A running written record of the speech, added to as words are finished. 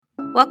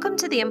Welcome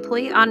to the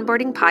Employee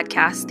Onboarding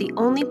Podcast, the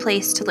only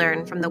place to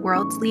learn from the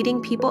world's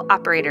leading people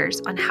operators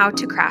on how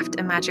to craft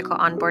a magical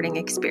onboarding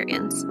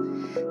experience.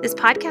 This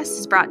podcast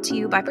is brought to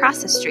you by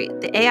Process Street,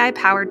 the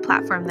AI-powered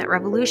platform that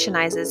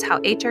revolutionizes how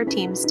HR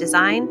teams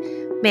design,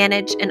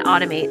 manage, and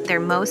automate their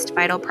most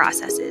vital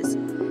processes.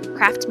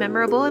 Craft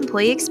memorable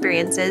employee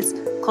experiences,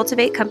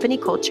 cultivate company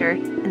culture,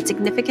 and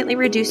significantly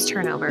reduce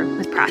turnover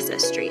with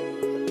Process Street.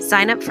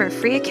 Sign up for a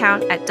free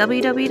account at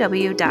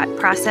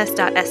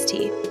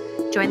www.process.st.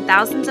 Join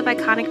thousands of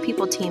iconic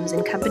people teams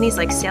in companies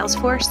like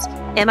Salesforce,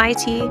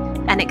 MIT,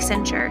 and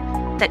Accenture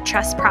that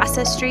trust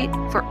Process Street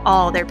for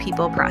all their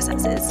people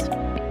processes.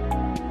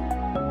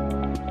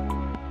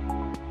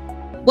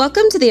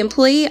 Welcome to the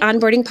Employee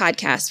Onboarding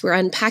Podcast. We're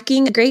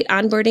unpacking great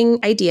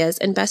onboarding ideas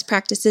and best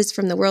practices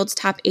from the world's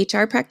top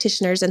HR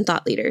practitioners and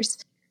thought leaders.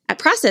 At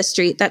Process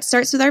Street, that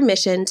starts with our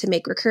mission to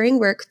make recurring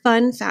work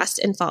fun, fast,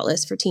 and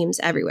faultless for teams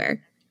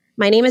everywhere.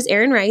 My name is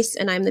Erin Rice,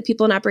 and I'm the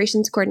People and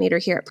Operations Coordinator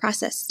here at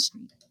Process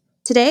Street.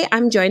 Today,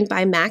 I'm joined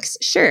by Max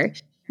Sher.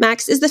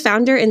 Max is the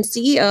founder and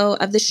CEO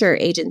of the Sher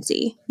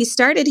Agency. He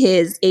started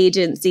his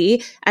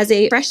agency as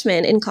a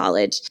freshman in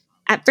college.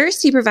 At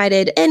first, he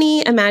provided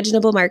any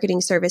imaginable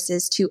marketing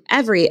services to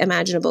every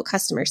imaginable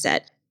customer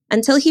set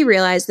until he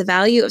realized the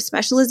value of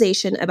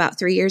specialization about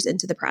 3 years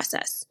into the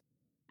process.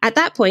 At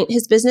that point,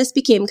 his business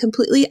became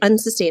completely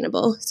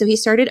unsustainable, so he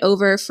started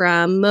over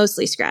from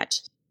mostly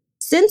scratch.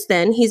 Since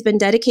then, he's been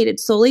dedicated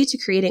solely to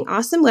creating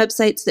awesome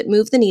websites that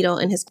move the needle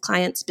in his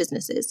clients'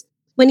 businesses.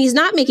 When he's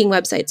not making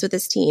websites with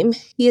his team,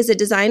 he is a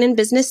design and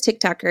business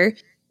TikToker,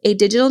 a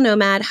digital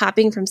nomad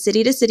hopping from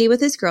city to city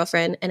with his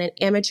girlfriend, and an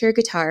amateur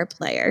guitar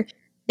player.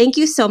 Thank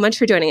you so much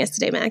for joining us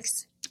today,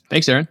 Max.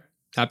 Thanks, Erin.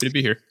 Happy to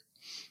be here.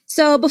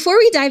 So before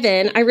we dive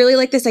in, I really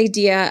like this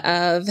idea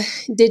of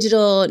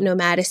digital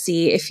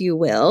nomadacy, if you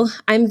will.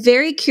 I'm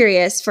very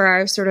curious for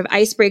our sort of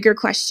icebreaker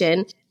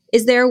question.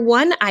 Is there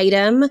one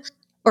item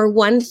or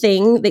one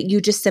thing that you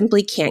just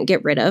simply can't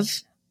get rid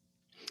of?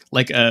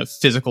 Like a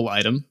physical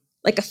item?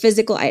 Like a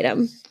physical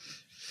item.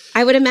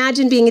 I would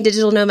imagine being a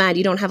digital nomad,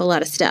 you don't have a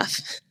lot of stuff.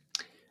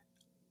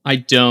 I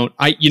don't.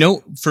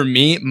 For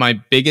me,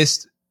 my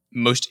biggest,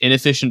 most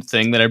inefficient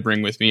thing that I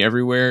bring with me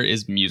everywhere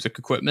is music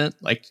equipment.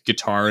 Like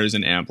guitars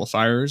and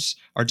amplifiers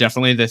are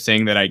definitely the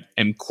thing that I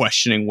am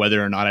questioning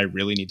whether or not I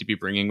really need to be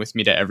bringing with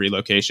me to every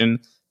location.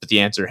 But the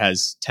answer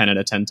has 10 out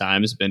of 10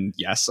 times been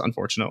yes,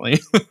 unfortunately.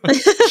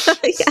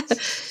 Yeah.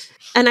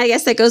 And I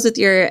guess that goes with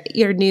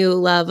your new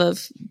love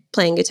of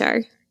playing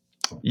guitar.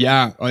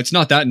 Yeah, it's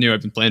not that new.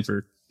 I've been playing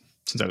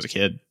since I was a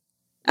kid.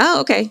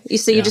 Oh, okay.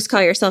 So you just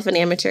call yourself an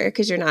amateur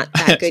because you're not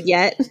that good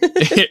yet.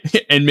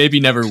 And maybe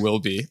never will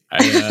be.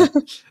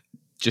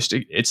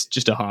 It's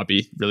just a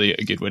hobby, really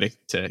a good way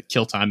to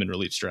kill time and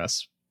relieve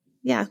stress.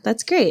 Yeah,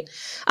 that's great.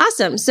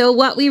 Awesome. So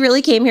what we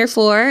really came here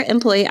for,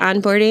 employee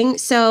onboarding.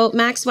 So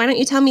Max, why don't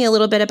you tell me a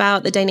little bit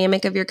about the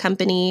dynamic of your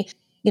company,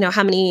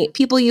 how many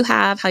people you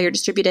have, how you're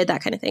distributed,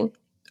 that kind of thing.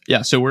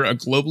 Yeah, so we're a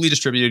globally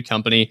distributed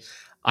company.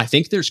 I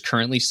think there's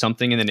currently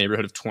something in the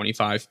neighborhood of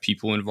 25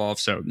 people involved.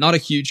 So not a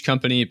huge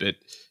company, but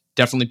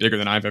definitely bigger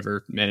than I've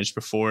ever managed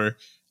before.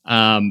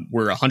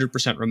 We're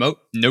 100% remote.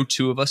 No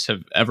two of us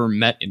have ever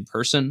met in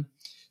person.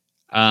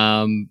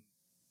 I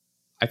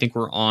think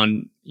we're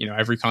on,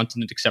 every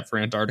continent except for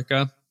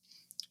Antarctica.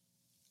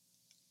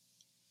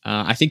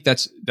 I think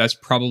that's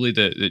probably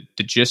the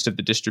gist of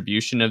the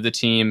distribution of the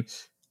team.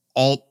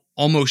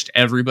 Almost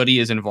everybody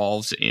is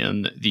involved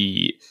in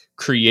the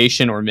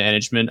creation or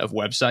management of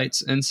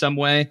websites in some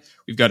way.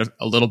 We've got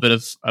a little bit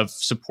of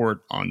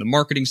support on the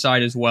marketing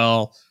side as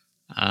well.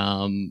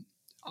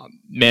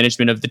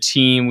 Management of the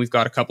team, we've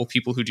got a couple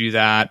people who do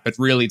that, but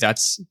really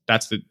that's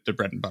the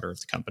bread and butter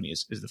of the company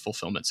is the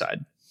fulfillment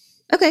side.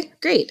 Okay,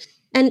 great.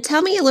 And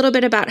tell me a little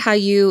bit about how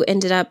you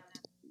ended up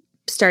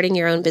starting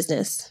your own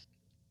business.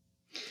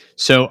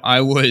 So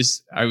I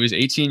was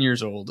 18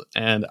 years old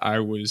and I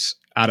was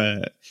at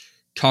a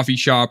coffee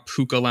shop,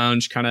 hookah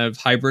lounge kind of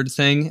hybrid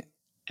thing.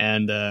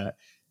 And the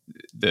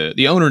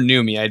owner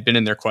knew me. I had been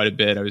in there quite a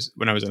bit.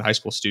 When I was a high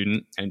school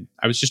student, and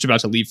I was just about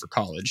to leave for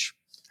college.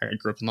 I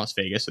grew up in Las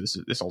Vegas, so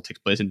this all takes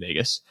place in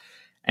Vegas.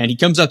 And he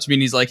comes up to me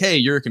and he's like, "Hey,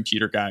 you're a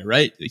computer guy,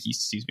 right?" He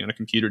sees me on a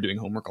computer doing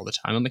homework all the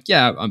time. I'm like,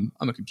 "Yeah, I'm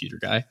a computer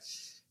guy."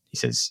 He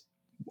says,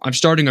 "I'm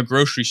starting a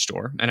grocery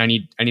store, and I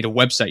need a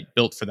website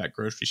built for that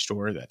grocery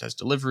store that does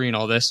delivery and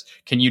all this.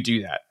 Can you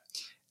do that?"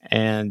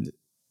 And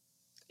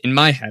in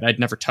my head, I'd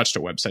never touched a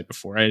website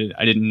before.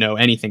 I didn't know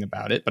anything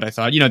about it, but I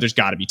thought, there's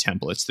got to be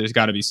templates. There's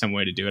got to be some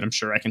way to do it. I'm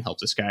sure I can help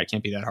this guy. It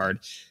can't be that hard.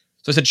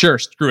 So I said, "Sure,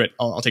 screw it.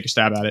 I'll take a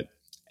stab at it."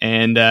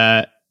 And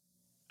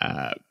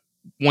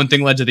one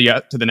thing led to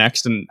the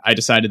next, and I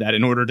decided that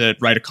in order to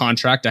write a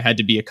contract, I had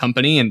to be a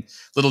company. And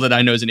little did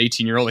I know, as an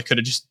 18-year-old, I could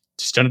have just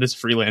done it as a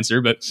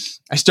freelancer, but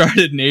I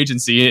started an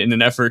agency in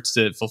an effort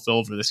to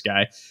fulfill for this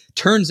guy.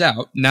 Turns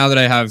out, now that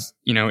I have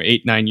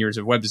 8-9 years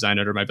of web design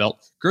under my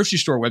belt, grocery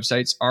store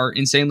websites are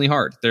insanely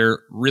hard.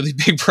 They're really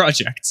big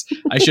projects.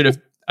 I should have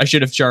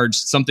have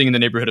charged something in the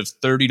neighborhood of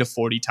 30 to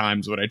 40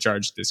 times what I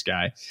charged this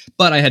guy.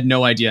 But I had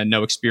no idea,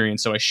 no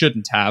experience, so I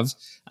shouldn't have.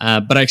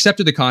 But I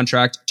accepted the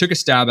contract, took a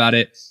stab at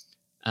it.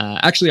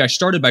 Actually, I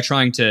started by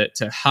trying to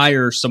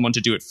hire someone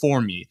to do it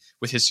for me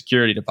with his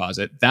security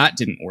deposit. That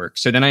didn't work.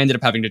 So then I ended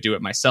up having to do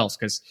it myself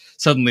because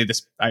suddenly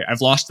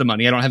I've lost the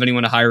money. I don't have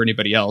anyone to hire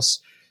anybody else.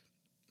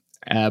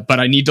 But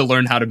I need to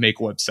learn how to make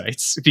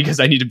websites because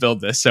I need to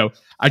build this. So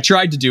I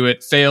tried to do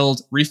it,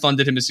 failed,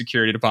 refunded him his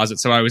security deposit.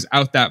 So I was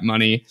out that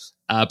money.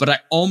 But I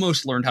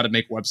almost learned how to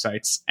make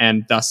websites,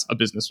 and thus a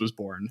business was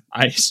born.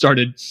 I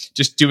started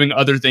just doing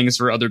other things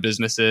for other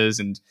businesses,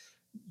 and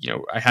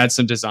I had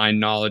some design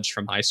knowledge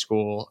from high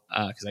school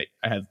because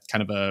I had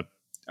kind of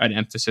an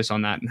emphasis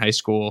on that in high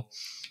school.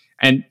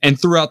 And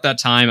throughout that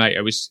time,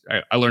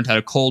 I learned how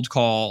to cold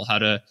call, how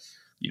to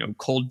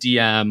cold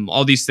DM,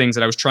 all these things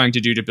that I was trying to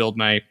do to build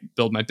my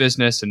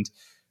business, and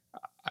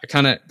I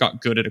kind of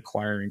got good at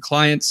acquiring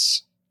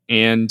clients,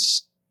 and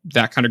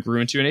that kind of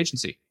grew into an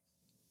agency.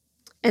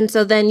 And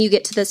so then you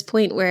get to this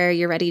point where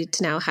you're ready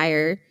to now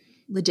hire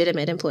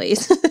legitimate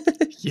employees.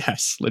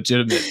 Yes,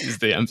 legitimate is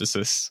the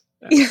emphasis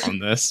on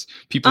this.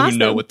 People Awesome. Who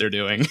know what they're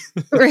doing.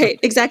 Right,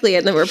 exactly.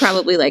 And then we're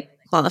probably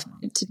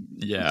qualified to.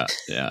 Yeah.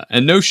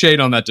 And no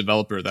shade on that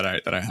developer that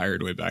I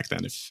hired way back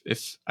then.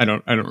 If I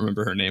don't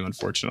remember her name,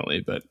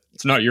 unfortunately, but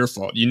it's not your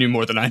fault. You knew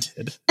more than I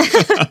did.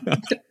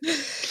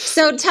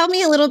 So tell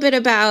me a little bit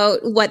about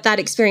what that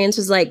experience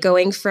was like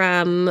going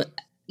from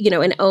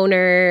an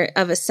owner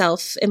of a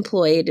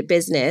self-employed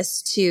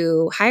business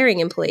to hiring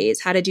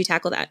employees. How did you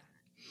tackle that?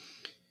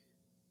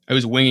 I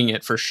was winging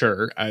it for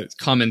sure. A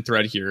common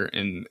thread here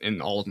in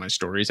all of my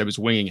stories. I was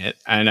winging it.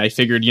 And I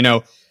figured,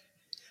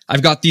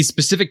 I've got these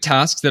specific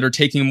tasks that are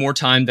taking more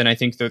time than I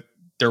think that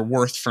they're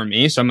worth for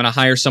me. So I'm going to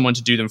hire someone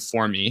to do them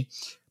for me.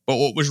 But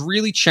what was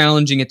really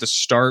challenging at the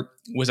start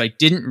was I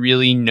didn't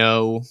really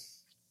know.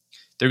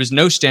 There was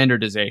no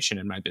standardization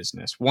in my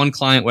business. One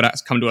client would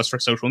come to us for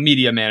social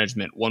media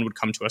management. One would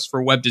come to us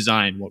for web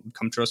design. One would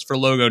come to us for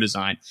logo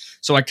design.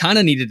 So I kind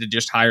of needed to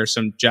just hire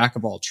some jack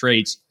of all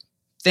trades.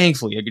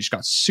 Thankfully, I just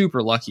got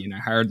super lucky and I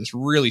hired this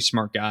really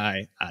smart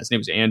guy. His name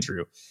was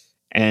Andrew.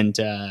 And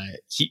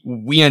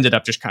we ended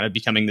up just kind of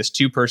becoming this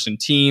 2-person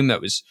team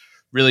that was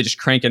really just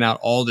cranking out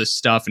all this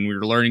stuff, and we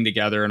were learning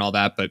together and all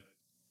that. But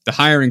the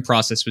hiring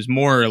process was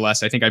more or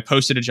less, I think I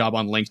posted a job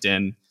on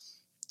LinkedIn.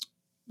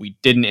 We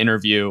did an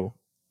interview.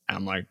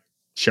 I'm like,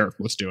 sure,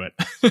 let's do it.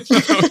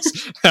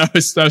 that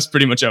was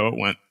pretty much how it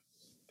went.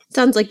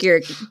 Sounds like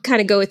you're kind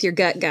of go with your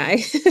gut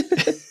guy.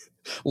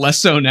 Less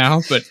so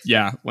now, but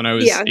yeah, when I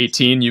was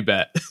 18, you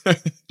bet.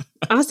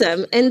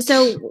 Awesome. And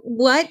so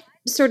what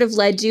sort of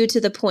led you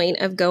to the point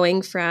of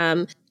going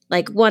from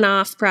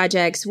one-off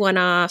projects,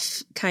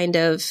 one-off kind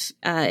of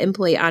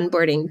employee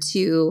onboarding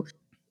to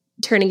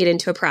turning it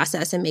into a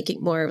process and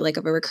making more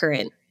of a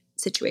recurrent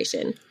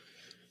situation?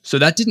 So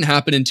that didn't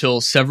happen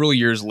until several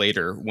years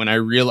later when I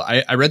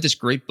realized I read this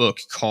great book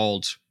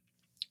called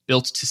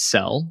Built to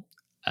Sell.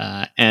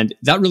 And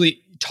that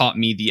really taught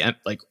me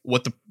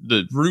what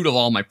the root of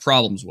all my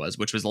problems was,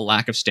 which was a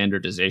lack of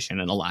standardization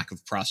and a lack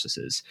of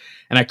processes.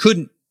 And I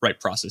couldn't write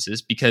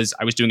processes because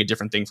I was doing a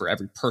different thing for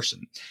every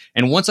person.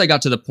 And once I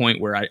got to the point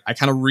where I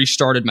kind of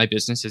restarted my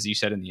business, as you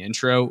said in the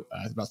intro,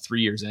 about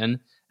 3 years in,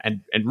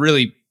 and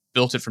really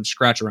built it from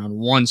scratch around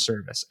one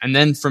service. And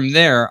then from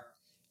there,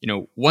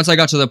 once I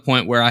got to the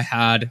point where I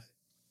had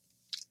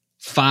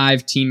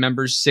 5 team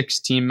members, 6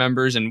 team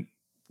members, and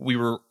we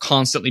were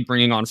constantly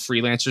bringing on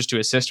freelancers to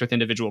assist with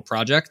individual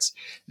projects,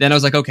 then I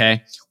was like,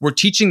 okay, we're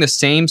teaching the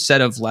same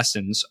set of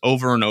lessons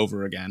over and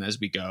over again as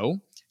we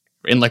go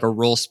in a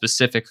role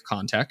specific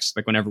context,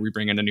 whenever we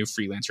bring in a new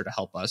freelancer to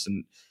help us.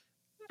 And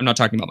I'm not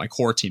talking about my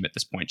core team at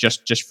this point,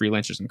 just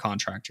freelancers and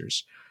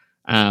contractors.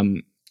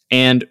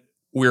 And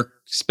we're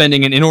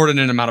spending an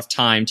inordinate amount of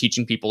time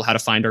teaching people how to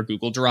find our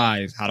Google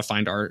Drive, how to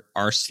find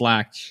our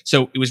Slack.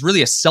 So it was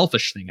really a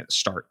selfish thing at the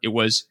start. It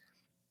was,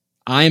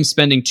 I am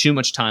spending too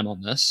much time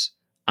on this.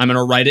 I'm going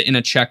to write it in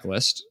a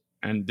checklist.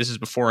 And this is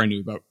before I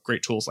knew about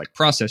great tools like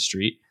Process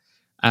Street.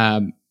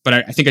 But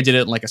I think I did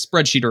it in a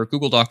spreadsheet or a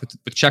Google Doc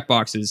with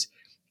checkboxes.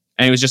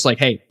 And it was just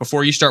hey,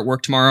 before you start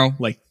work tomorrow,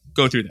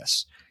 go through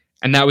this.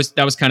 And that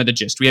was kind of the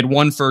gist. We had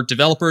one for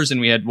developers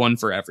and we had one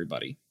for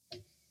everybody.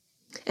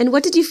 And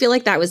what did you feel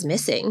like that was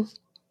missing?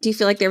 Do you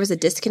feel like there was a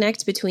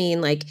disconnect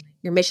between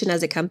your mission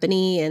as a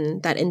company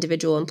and that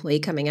individual employee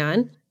coming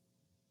on?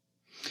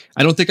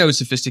 I don't think I was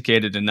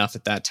sophisticated enough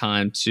at that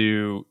time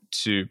to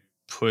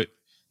put,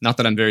 not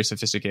that I'm very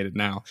sophisticated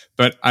now,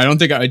 but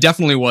I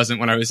definitely wasn't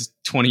when I was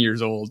 20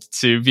 years old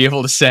to be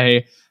able to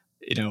say,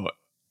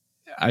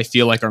 I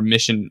feel like our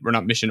mission, we're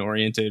not mission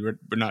oriented.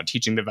 We're not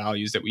teaching the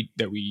values that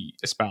we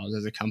espouse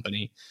as a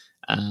company.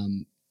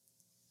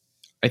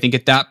 I think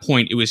at that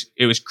point it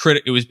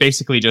was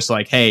basically just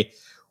hey,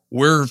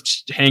 we're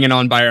hanging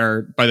on by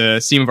the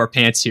seam of our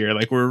pants here.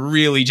 We're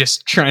really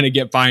just trying to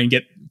get by and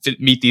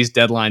meet these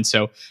deadlines.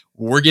 So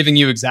we're giving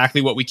you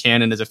exactly what we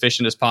can and as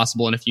efficient as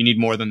possible. And if you need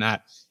more than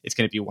that, it's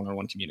going to be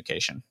one-on-one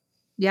communication.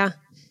 Yeah.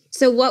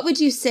 So what would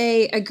you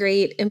say a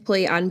great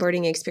employee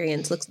onboarding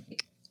experience looks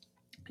like?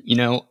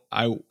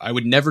 I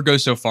would never go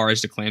so far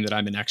as to claim that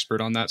I'm an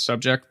expert on that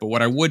subject. But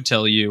what I would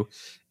tell you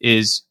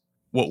is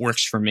what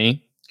works for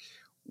me.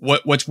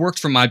 What's worked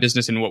for my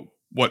business and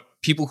what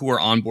people who are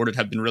onboarded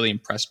have been really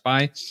impressed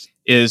by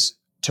is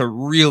to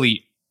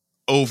really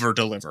over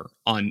deliver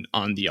on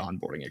the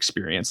onboarding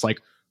experience. Like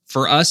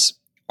for us,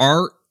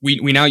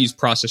 we now use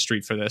Process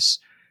Street for this.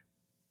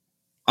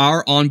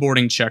 Our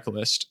onboarding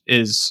checklist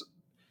is,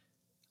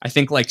 I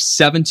think, like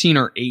 17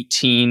 or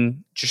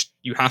 18. Just,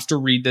 you have to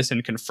read this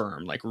and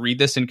confirm. Like, read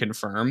this and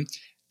confirm,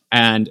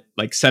 and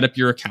like set up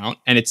your account.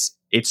 And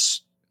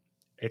it's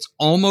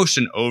almost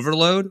an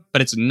overload,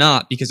 but it's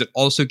not, because it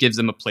also gives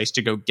them a place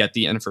to go get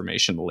the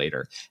information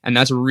later. And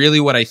that's really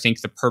what I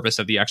think the purpose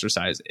of the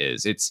exercise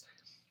is.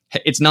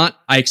 It's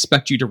not, I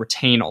expect you to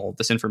retain all of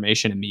this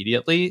information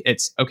immediately.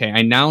 It's, okay,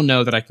 I now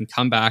know that I can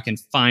come back and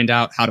find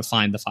out how to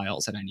find the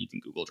files that I need in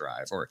Google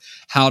Drive, or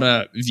how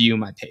to view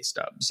my pay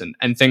stubs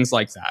and things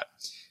like that.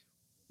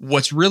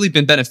 What's really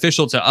been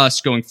beneficial to us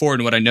going forward,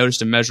 and what I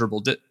noticed a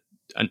measurable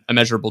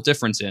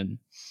difference in,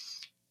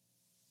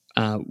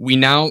 we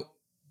now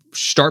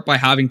start by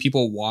having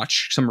people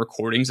watch some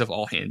recordings of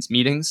all hands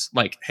meetings.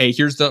 Like, hey,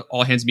 here's the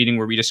all hands meeting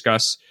where we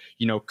discuss,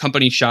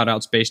 company shout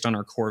outs based on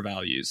our core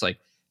values. Like,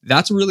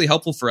 that's really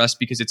helpful for us,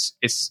 because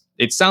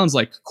it sounds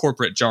like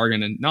corporate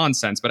jargon and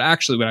nonsense, but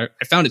actually what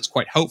I found, it's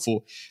quite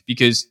helpful,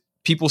 because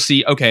people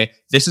see, okay,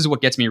 this is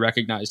what gets me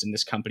recognized in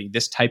this company,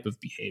 this type of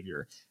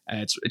behavior. And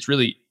it's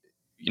really,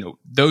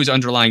 those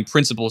underlying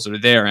principles are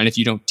there. And if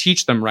you don't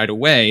teach them right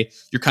away,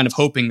 you're kind of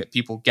hoping that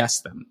people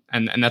guess them.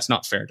 And that's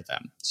not fair to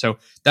them. So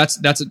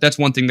that's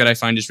one thing that I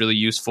find is really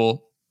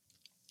useful.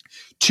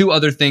 Two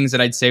other things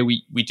that I'd say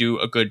we do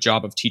a good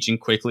job of teaching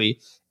quickly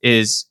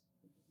is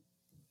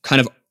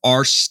kind of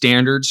our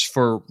standards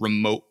for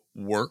remote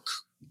work,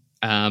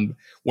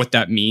 what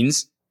that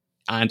means,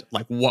 and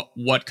like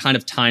what kind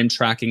of time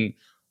tracking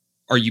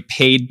are you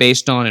paid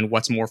based on, and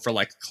what's more for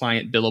like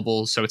client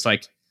billables. So it's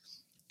like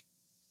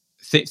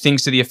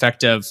things to the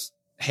effect of,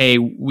 hey,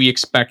 we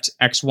expect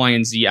X, Y,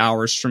 and Z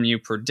hours from you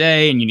per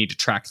day, and you need to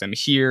track them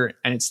here.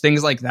 And it's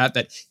things like that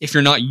if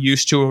you're not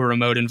used to a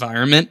remote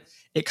environment,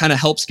 it kind of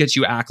helps get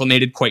you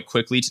acclimated quite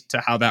quickly to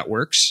how that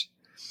works.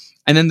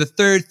 And then the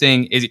third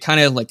thing is, it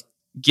kind of like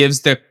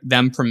gives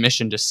them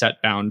permission to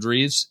set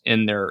boundaries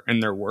in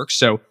their work.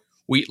 So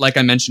we, like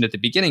I mentioned at the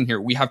beginning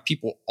here, we have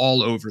people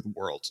all over the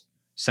world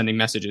sending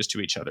messages to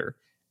each other,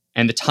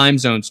 and the time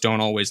zones don't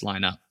always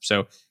line up.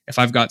 So if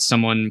I've got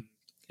someone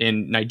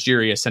in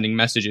Nigeria sending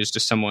messages to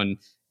someone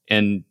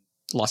in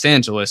Los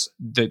Angeles,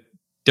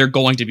 they're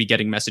going to be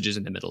getting messages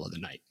in the middle of the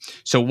night.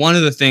 So one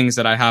of the things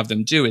that I have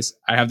them do is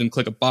I have them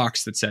click a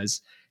box that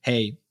says,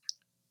 hey,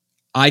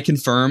 I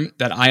confirm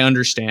that I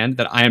understand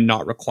that I am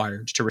not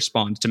required to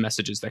respond to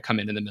messages that come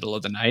in the middle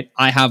of the night.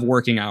 I have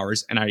working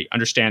hours, and I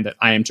understand that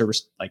I am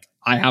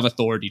I have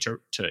authority to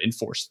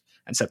enforce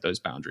and set those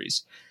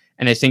boundaries.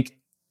 And I think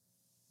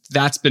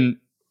that's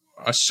been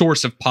a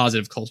source of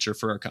positive culture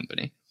for our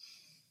company.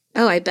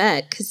 Oh, I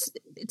bet, because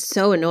it's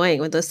so annoying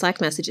when those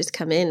Slack messages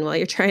come in while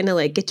you're trying to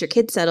like get your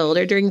kids settled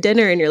or during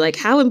dinner, and you're like,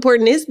 how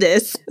important is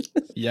this?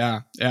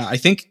 Yeah. I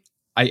think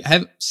I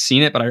haven't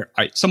seen it, but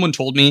someone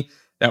told me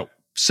that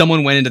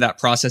someone went into that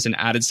process and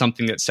added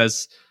something that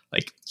says,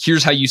 like,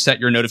 here's how you set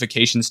your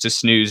notifications to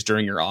snooze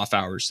during your off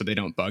hours so they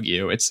don't bug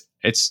you. It's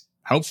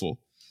helpful.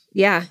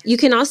 Yeah. You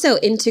can also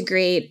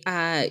integrate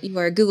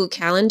your Google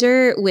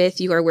Calendar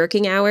with your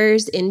working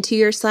hours into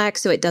your Slack,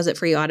 so it does it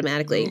for you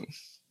automatically. Ooh,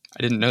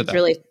 I didn't know that. It's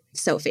really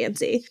so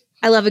fancy.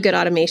 I love a good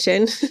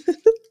automation.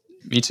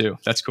 Me too.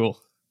 That's cool.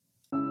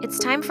 It's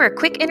time for a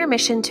quick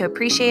intermission to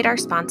appreciate our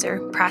sponsor,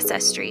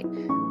 Process Street.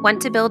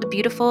 Want to build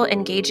beautiful,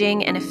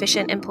 engaging, and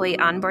efficient employee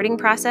onboarding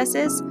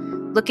processes?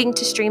 Looking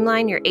to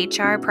streamline your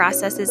HR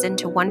processes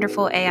into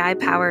wonderful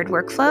AI-powered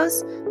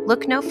workflows?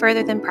 Look no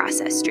further than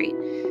Process Street.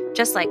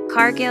 Just like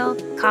Cargill,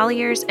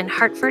 Colliers, and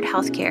Hartford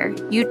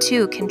Healthcare, you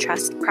too can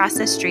trust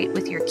Process Street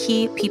with your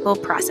key people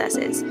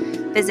processes.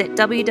 Visit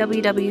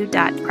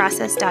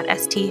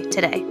www.process.st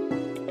today.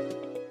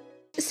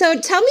 So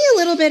tell me a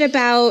little bit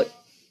about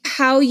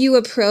how you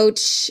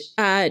approach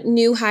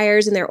new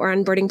hires in their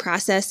onboarding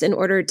process in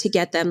order to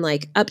get them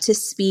like up to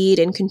speed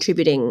and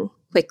contributing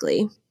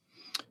quickly.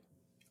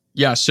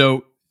 Yeah,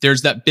 so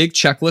there's that big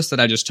checklist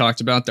that I just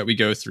talked about that we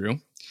go through.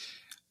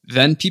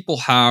 Then people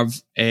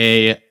have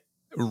a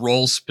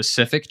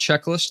role-specific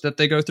checklist that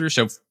they go through.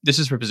 So this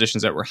is for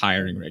positions that we're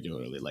hiring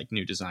regularly, like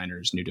new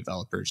designers, new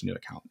developers, new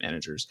account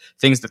managers,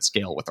 things that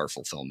scale with our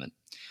fulfillment.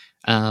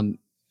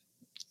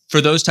 For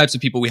those types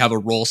of people, we have a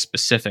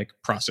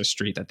role-specific process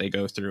street that they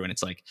go through, and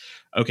it's like,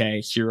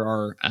 okay,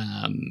 here's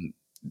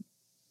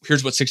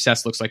what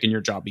success looks like in your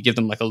job. We give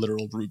them like a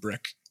literal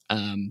rubric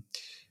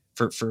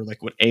for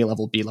like what A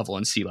level, B level,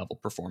 and C level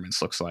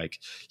performance looks like.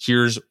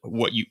 Here's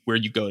where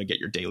you go to get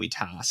your daily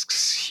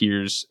tasks.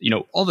 Here's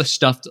all the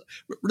stuff.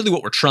 Really,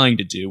 what we're trying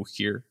to do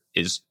here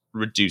is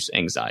reduce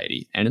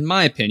anxiety. And in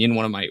my opinion,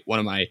 one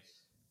of my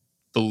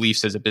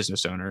beliefs as a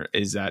business owner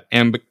is that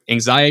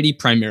anxiety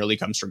primarily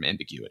comes from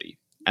ambiguity.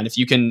 And if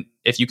you can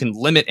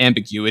limit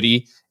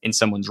ambiguity in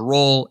someone's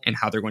role and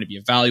how they're going to be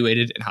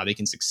evaluated and how they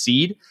can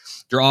succeed,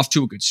 you're off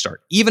to a good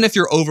start. Even if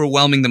you're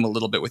overwhelming them a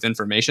little bit with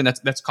information,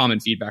 that's common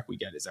feedback we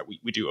get, is that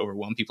we do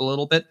overwhelm people a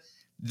little bit.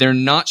 They're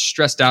not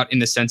stressed out in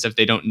the sense of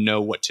they don't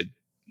know what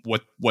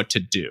to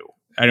do.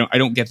 I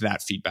don't get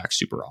that feedback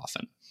super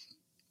often.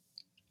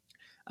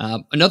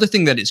 Another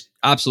thing that is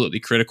absolutely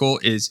critical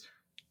is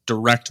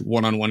direct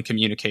one-on-one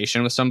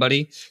communication with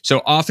somebody. So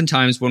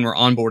oftentimes when we're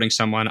onboarding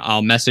someone,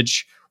 I'll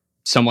message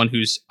someone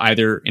who's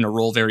either in a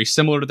role very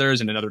similar to theirs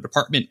in another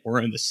department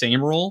or in the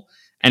same role,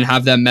 and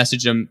have them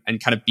message them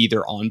and kind of be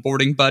their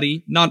onboarding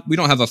buddy. We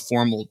don't have a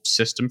formal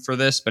system for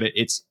this, but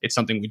it's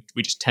something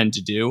we just tend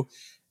to do.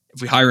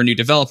 If we hire a new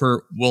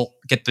developer, we'll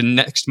get the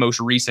next most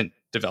recent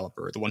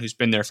developer, the one who's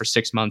been there for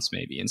 6 months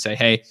maybe, and say,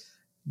 hey,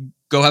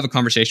 go have a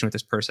conversation with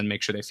this person,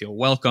 make sure they feel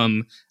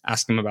welcome,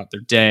 ask them about their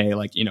day,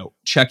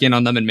 check in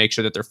on them and make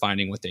sure that they're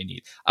finding what they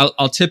need.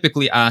 I'll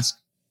typically ask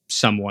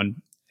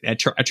someone, I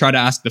try to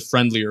ask the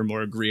friendlier,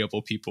 more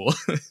agreeable people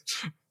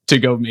to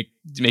go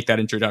make that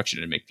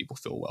introduction and make people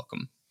feel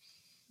welcome.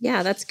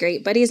 Yeah, that's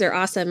great. Buddies are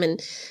awesome.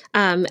 And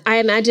I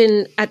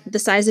imagine at the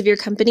size of your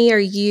company, are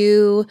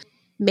you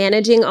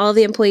managing all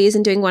the employees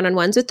and doing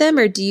one-on-ones with them,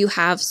 or do you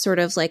have sort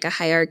of like a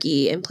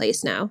hierarchy in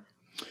place now?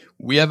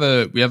 We have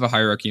a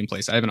hierarchy in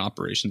place. I have an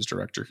operations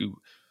director who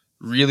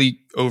really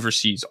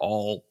oversees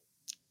all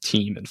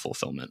team and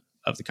fulfillment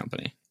of the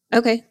company.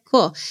 Okay,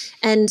 cool.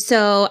 And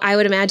so I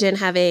would imagine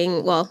having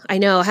an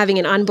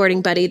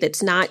onboarding buddy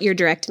that's not your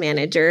direct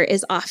manager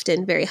is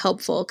often very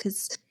helpful,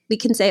 because we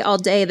can say all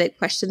day that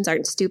questions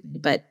aren't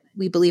stupid, but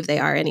we believe they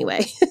are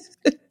anyway.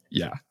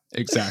 Yeah,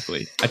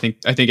 exactly. I think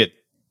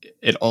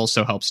it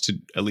also helps to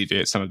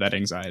alleviate some of that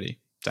anxiety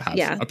to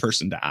have a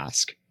person to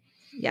ask.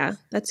 Yeah,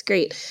 that's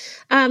great.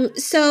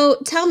 So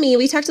tell me,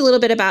 we talked a little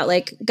bit about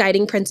like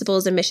guiding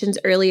principles and missions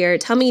earlier.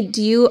 Tell me,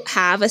 do you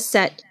have a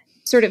set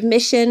sort of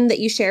mission that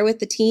you share with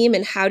the team,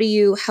 and how do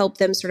you help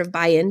them sort of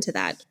buy into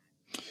that?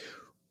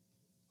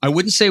 I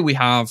wouldn't say we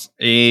have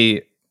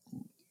a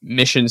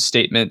mission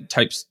statement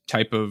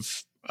type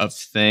of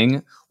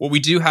thing. What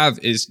we do have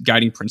is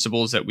guiding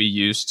principles that we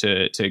use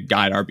to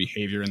guide our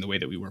behavior and the way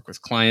that we work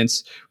with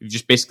clients. We've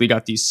just basically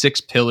got these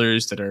 6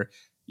 pillars that are,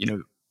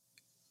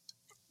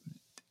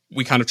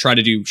 we kind of try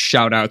to do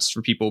shout outs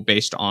for people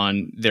based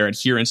on their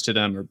adherence to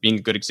them or being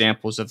good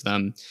examples of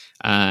them.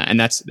 And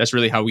that's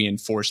really how we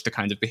enforce the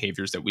kinds of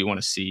behaviors that we want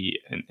to see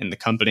in the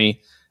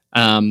company.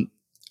 In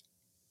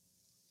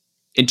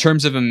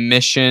terms of a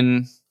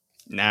mission,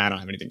 I don't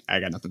have anything. I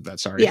got nothing for that.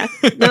 Sorry. Yeah,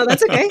 no,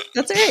 that's okay.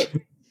 That's all right.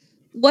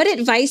 What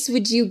advice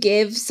would you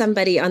give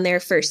somebody on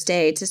their first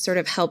day to sort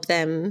of help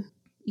them,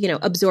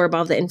 absorb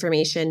all the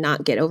information,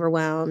 not get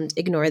overwhelmed,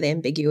 ignore the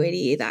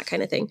ambiguity, that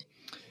kind of thing?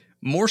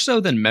 More so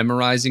than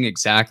memorizing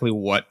exactly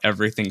what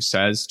everything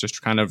says,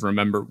 just kind of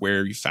remember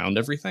where you found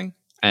everything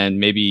and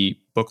maybe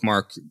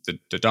bookmark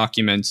the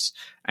documents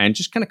and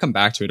just kind of come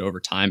back to it over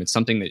time. It's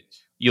something that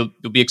you'll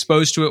be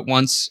exposed to it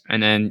once,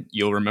 and then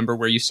you'll remember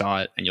where you saw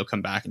it, and you'll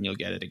come back and you'll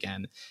get it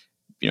again.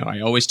 I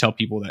always tell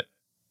people that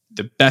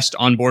the best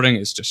onboarding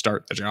is to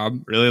start the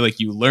job. Really, like,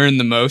 you learn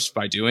the most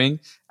by doing,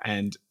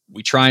 and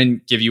we try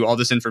and give you all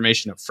this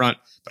information up front,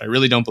 but I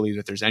really don't believe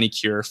that there's any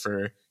cure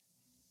for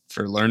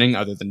learning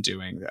other than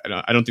doing.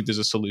 I don't think there's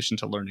a solution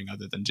to learning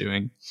other than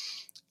doing.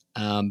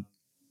 Yep.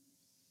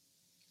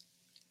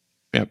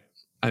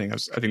 I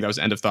think that was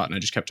end of thought, and I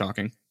just kept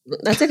talking.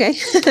 That's okay.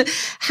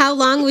 How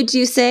long would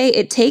you say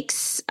it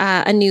takes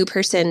a new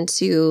person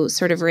to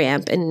sort of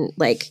ramp and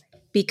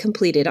be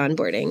completed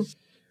onboarding?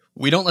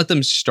 We don't let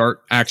them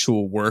start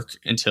actual work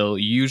until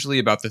usually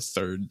about the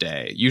 3rd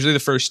day. Usually the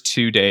first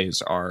 2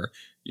 days are,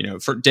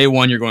 for day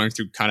 1, you're going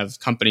through kind of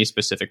company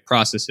specific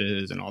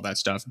processes and all that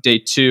stuff. Day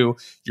 2,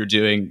 you're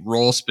doing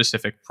role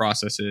specific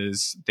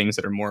processes, things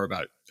that are more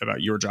about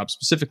your job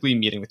specifically,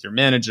 meeting with your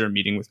manager,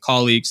 meeting with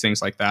colleagues,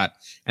 things like that.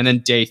 And then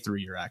day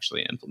 3, you're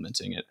actually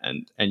implementing it,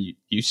 and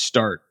you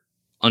start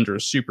under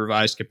a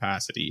supervised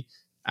capacity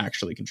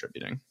actually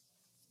contributing.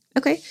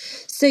 Okay.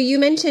 So you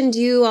mentioned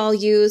you all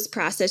use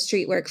process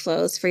street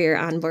workflows for your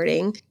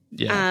onboarding.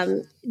 Yeah.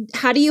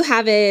 How do you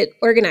have it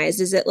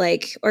organized? Is it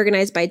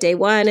organized by day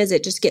 1? Is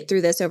it just get through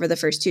this over the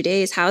first 2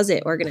 days? How is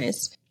it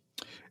organized?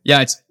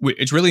 Yeah, it's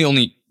really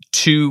only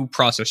 2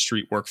 process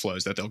street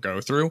workflows that they'll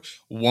go through.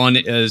 1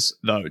 is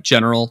the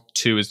general,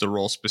 2 is the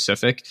role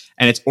specific,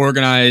 and it's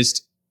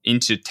organized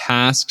into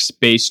tasks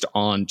based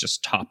on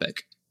just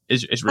topic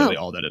is really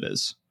all that it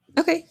is.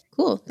 Okay,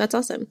 cool. That's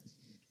awesome.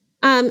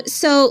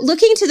 So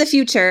looking to the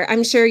future,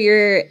 I'm sure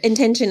your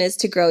intention is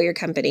to grow your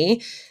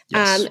company.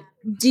 Yes.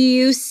 Do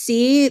you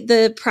see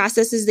the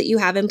processes that you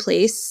have in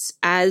place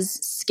as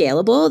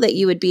scalable, that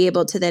you would be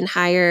able to then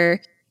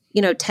hire,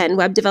 10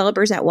 web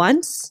developers at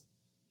once?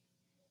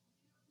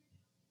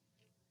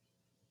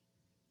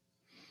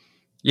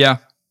 Yeah,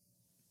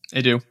 I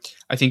do.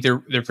 I think they're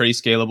pretty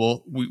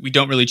scalable. We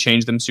don't really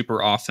change them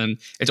super often.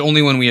 It's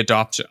only when we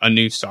adopt a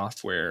new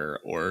software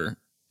or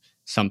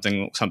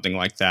something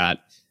like that.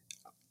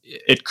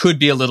 It could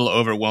be a little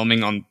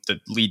overwhelming on the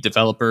lead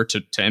developer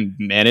to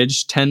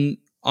manage 10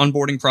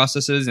 onboarding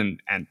processes and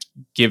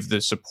give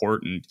the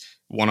support and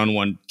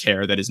one-on-one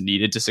care that is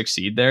needed to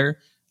succeed there.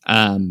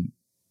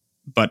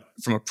 But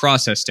from a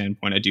process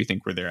standpoint, I do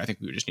think we're there. I think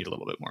we would just need a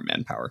little bit more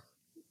manpower.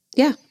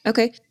 Yeah.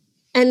 Okay.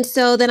 And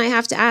so then I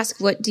have to ask,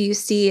 what do you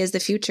see as the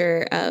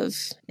future of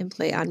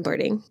employee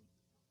onboarding?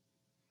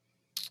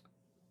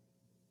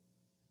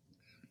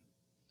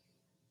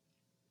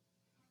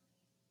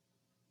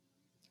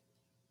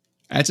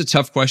 That's a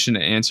tough question to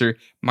answer.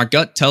 My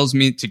gut tells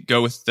me to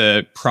go with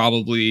the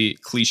probably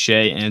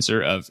cliche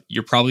answer of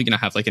you're probably going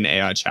to have like an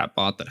AI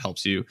chatbot that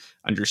helps you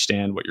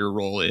understand what your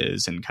role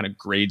is and kind of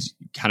grades,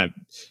 kind of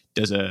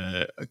does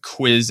a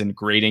quiz and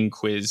grading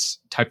quiz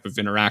type of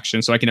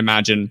interaction. So I can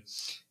imagine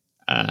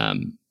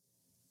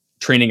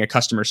training a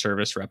customer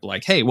service rep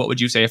like, hey, what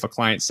would you say if a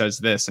client says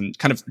this? And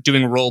kind of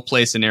doing role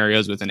play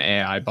scenarios with an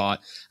AI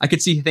bot. I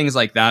could see things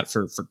like that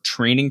for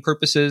training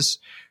purposes.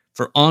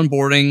 For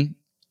onboarding,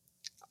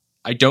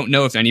 I don't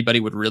know if anybody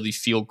would really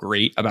feel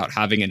great about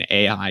having an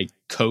AI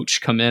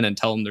coach come in and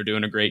tell them they're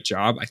doing a great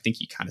job. I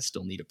think you kind of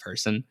still need a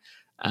person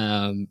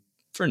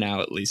for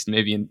now, at least.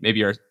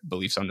 Maybe our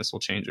beliefs on this will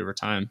change over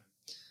time.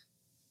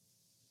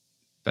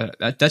 But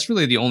that's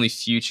really the only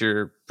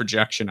future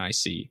projection I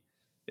see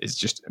is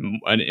just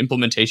an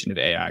implementation of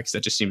AI, because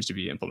that just seems to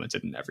be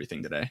implemented in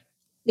everything today.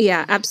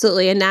 Yeah,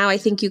 absolutely. And now I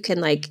think you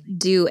can like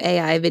do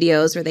AI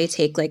videos where they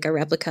take like a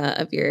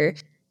replica of your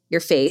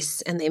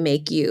face and they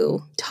make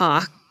you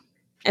talk.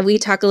 And we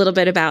talk a little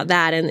bit about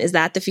that. And is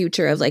that the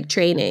future of like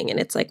training? And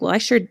it's like, well, I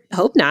sure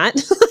hope not.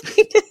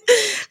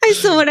 I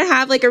still want to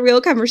have like a real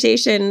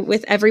conversation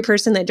with every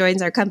person that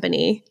joins our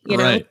company, you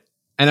know? Right.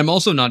 And I'm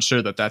also not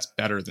sure that that's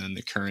better than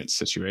the current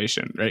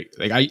situation, right?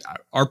 Like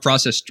our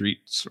process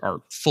streets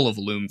are full of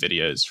Loom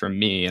videos from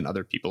me and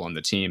other people on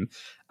the team.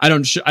 I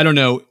don't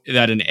know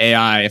that an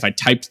AI, if I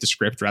typed the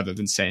script rather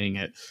than saying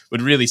it,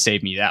 would really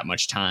save me that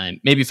much time.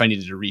 Maybe if I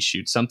needed to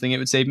reshoot something, it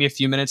would save me a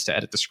few minutes to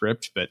edit the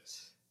script, but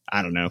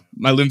I don't know.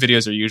 My Loom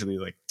videos are usually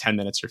like 10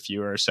 minutes or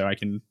fewer, so I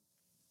can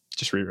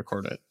just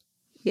re-record it.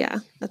 Yeah,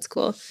 that's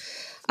cool.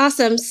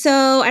 Awesome. So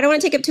I don't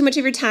want to take up too much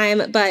of your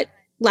time, but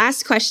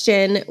last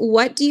question,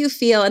 what do you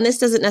feel, and this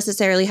doesn't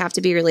necessarily have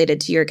to be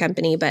related to your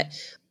company, but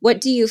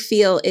what do you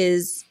feel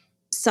is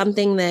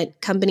something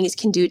that companies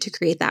can do to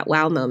create that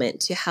wow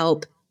moment to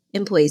help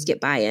employees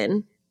get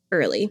buy-in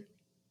early?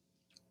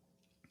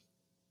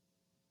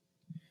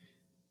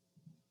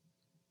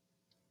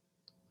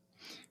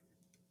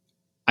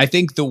 I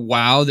think the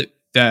wow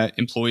that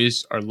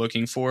employees are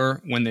looking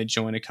for when they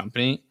join a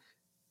company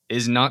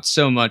is not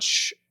so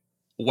much,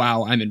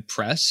 wow, I'm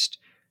impressed.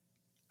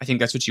 I think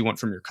that's what you want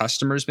from your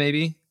customers,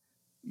 maybe.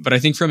 But I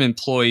think from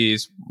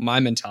employees, my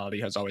mentality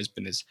has always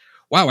been is,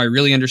 wow, I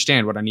really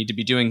understand what I need to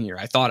be doing here.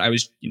 I thought I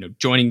was,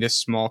 joining this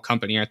small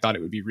company. I thought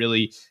it would be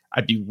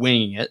I'd be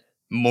winging it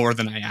more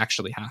than I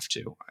actually have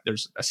to.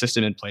 There's a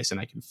system in place and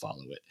I can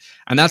follow it.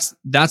 And that's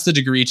the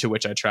degree to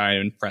which I try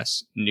to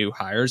impress new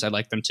hires. I'd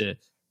like them to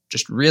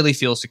just really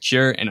feel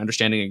secure and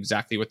understanding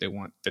exactly what they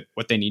want,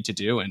 what they need to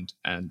do and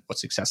what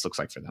success looks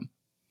like for them.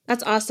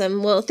 That's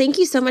awesome. Well, thank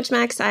you so much,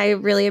 Max. I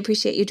really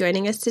appreciate you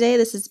joining us today.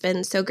 This has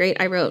been so great.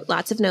 I wrote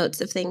lots of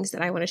notes of things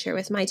that I want to share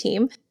with my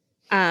team.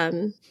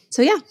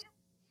 So yeah,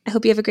 I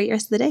hope you have a great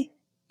rest of the day.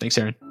 Thanks,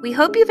 Erin. We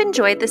hope you've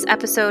enjoyed this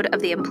episode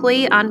of the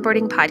Employee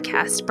Onboarding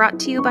Podcast brought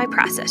to you by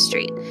Process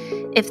Street.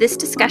 If this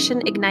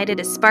discussion ignited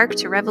a spark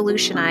to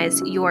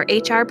revolutionize your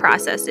HR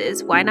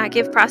processes, why not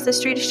give Process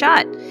Street a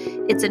shot?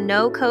 It's a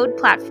no-code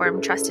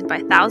platform trusted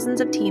by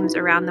thousands of teams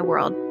around the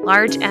world,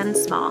 large and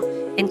small,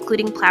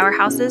 including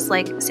powerhouses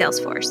like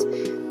Salesforce.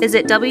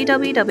 Visit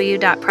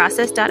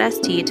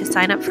www.process.st to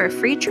sign up for a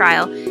free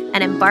trial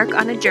and embark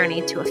on a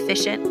journey to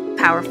efficient,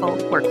 powerful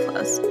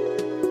workflows.